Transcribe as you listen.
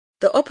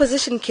The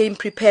opposition came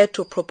prepared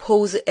to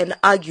propose and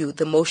argue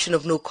the motion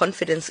of no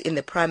confidence in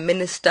the Prime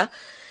Minister.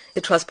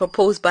 It was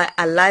proposed by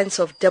Alliance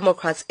of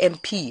Democrats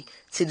MP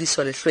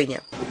Tshediso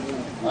Lehlwenya.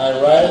 I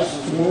rise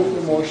to move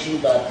the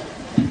motion that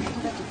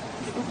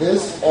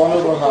this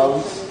Honourable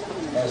House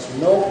has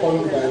no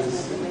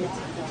confidence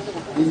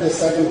in the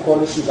second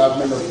coalition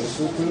government of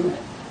Lesotho,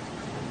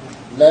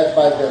 led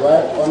by the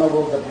Right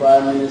Honourable the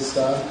Prime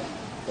Minister,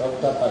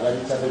 Dr.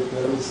 Pakalitha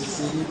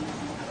Mosisili,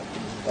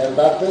 and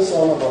that this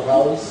Honourable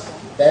House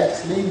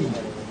begs leave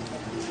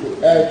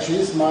to urge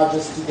His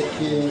Majesty the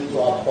King to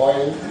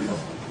appoint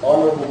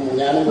Honourable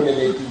Munyani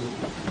Muleleki,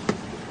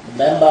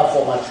 member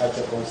for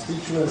Mathacha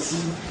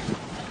constituency,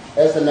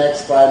 as the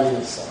next Prime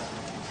Minister.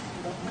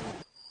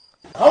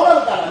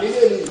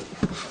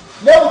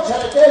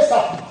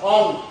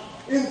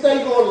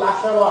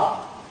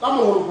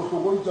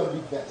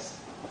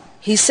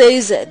 He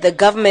says the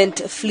government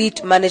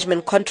fleet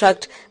management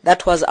contract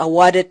that was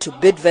awarded to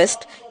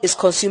Bidvest is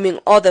consuming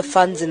all the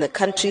funds in the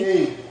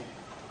country.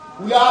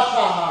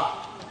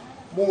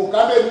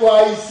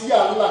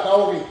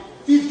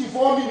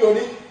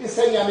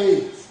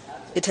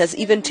 It has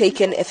even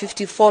taken a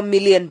 54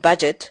 million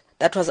budget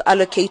that was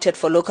allocated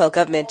for local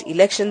government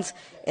elections,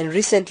 and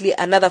recently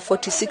another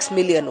 46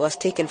 million was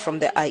taken from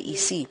the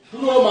IEC.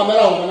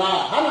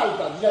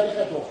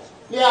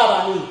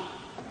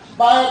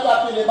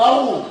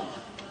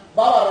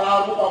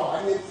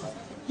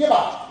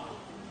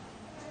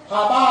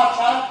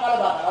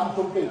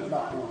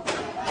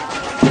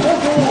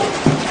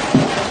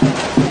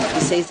 He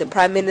says the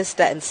Prime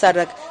Minister and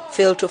SADC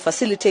failed to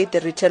facilitate the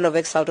return of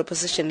exiled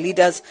opposition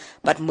leaders,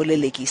 but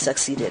Muleleki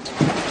succeeded.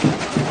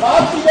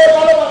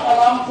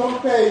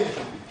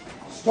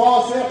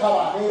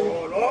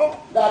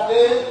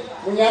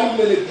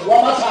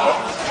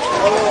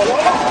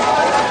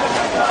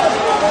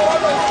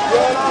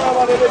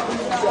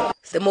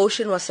 The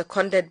motion was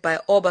seconded by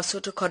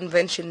Overzealously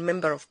Convention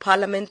Member of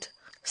Parliament,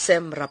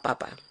 Sam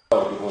Rapapa.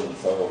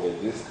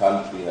 This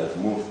country has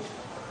moved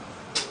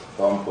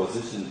from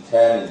position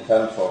 10 in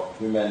terms of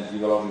Human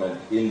Development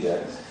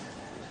Index,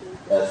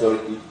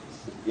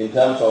 in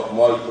terms of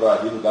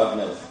multi-party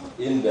governance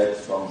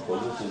index from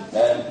position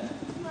 10,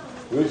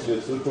 which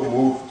Lesotho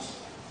moved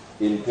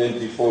in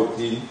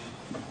 2014,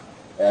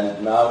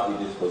 and now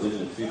it is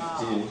position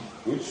 15,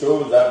 which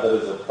shows that there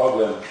is a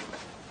problem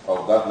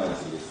of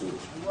governance in Lesotho.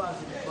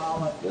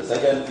 The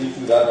second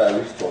issue that I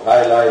wish to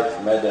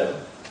highlight, Madam,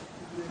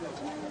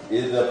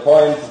 is the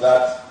point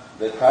that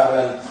the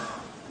current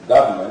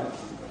government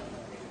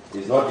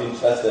is not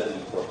interested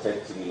in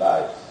protecting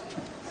lives.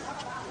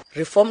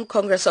 Reform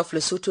Congress of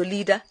Lesotho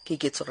leader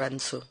Keketso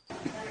Ranso.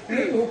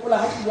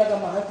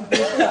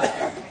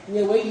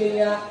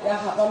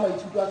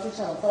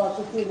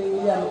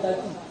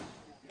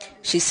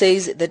 She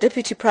says the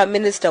Deputy Prime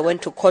Minister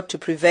went to court to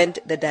prevent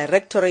the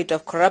Directorate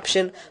of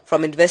Corruption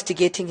from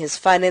investigating his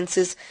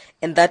finances,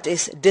 and that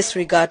is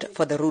disregard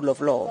for the rule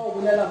of law.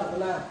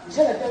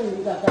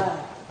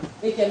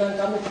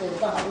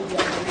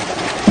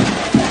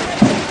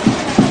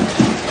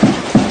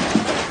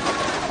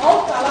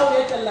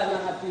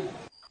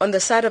 On the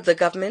side of the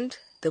government,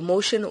 the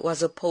motion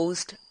was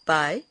opposed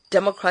by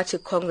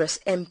Democratic Congress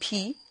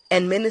MP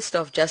and Minister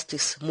of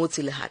Justice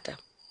Motsi Lehata.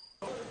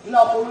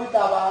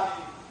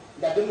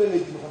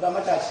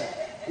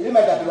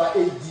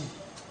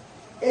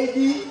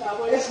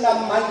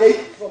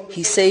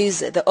 He says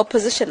the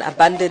opposition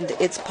abandoned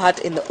its part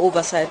in the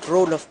oversight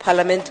role of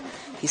Parliament.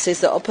 He says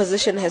the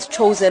opposition has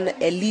chosen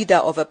a leader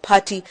of a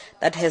party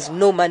that has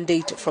no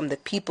mandate from the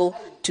people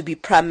to be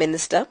Prime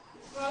Minister.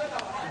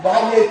 I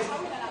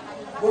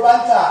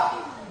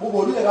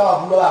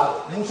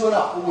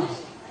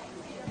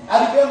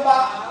remember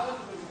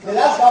the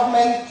last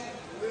government,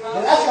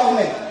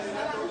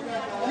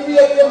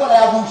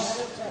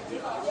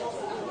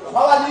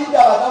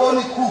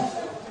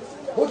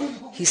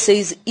 he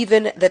says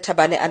even the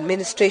Tabane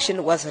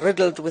administration was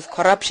riddled with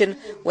corruption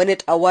when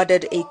it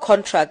awarded a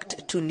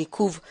contract to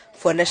Nikuv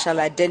for national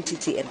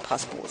identity and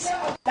passports.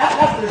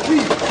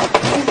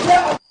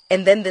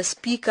 And then the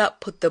Speaker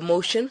put the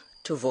motion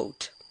to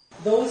vote.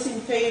 Those in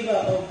favor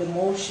of the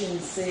motion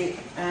say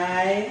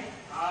aye.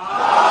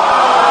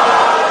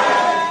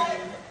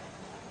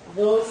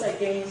 Those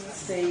against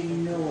say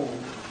no.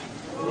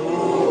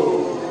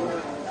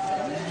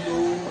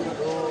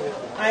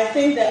 I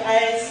think the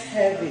ayes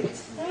have it.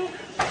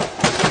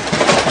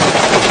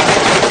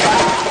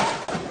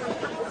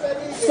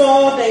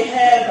 So they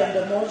have, and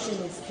the motion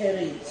is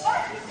carried.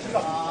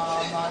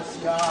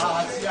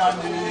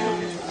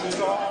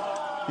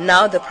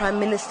 Now the Prime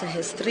Minister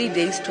has 3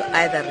 days to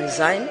either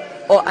resign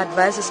or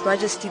advise His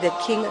Majesty the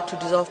King to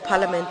dissolve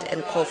Parliament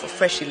and call for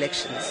fresh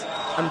elections.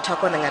 I'm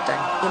Nthakoana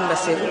Ngatane in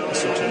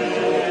Lesotho.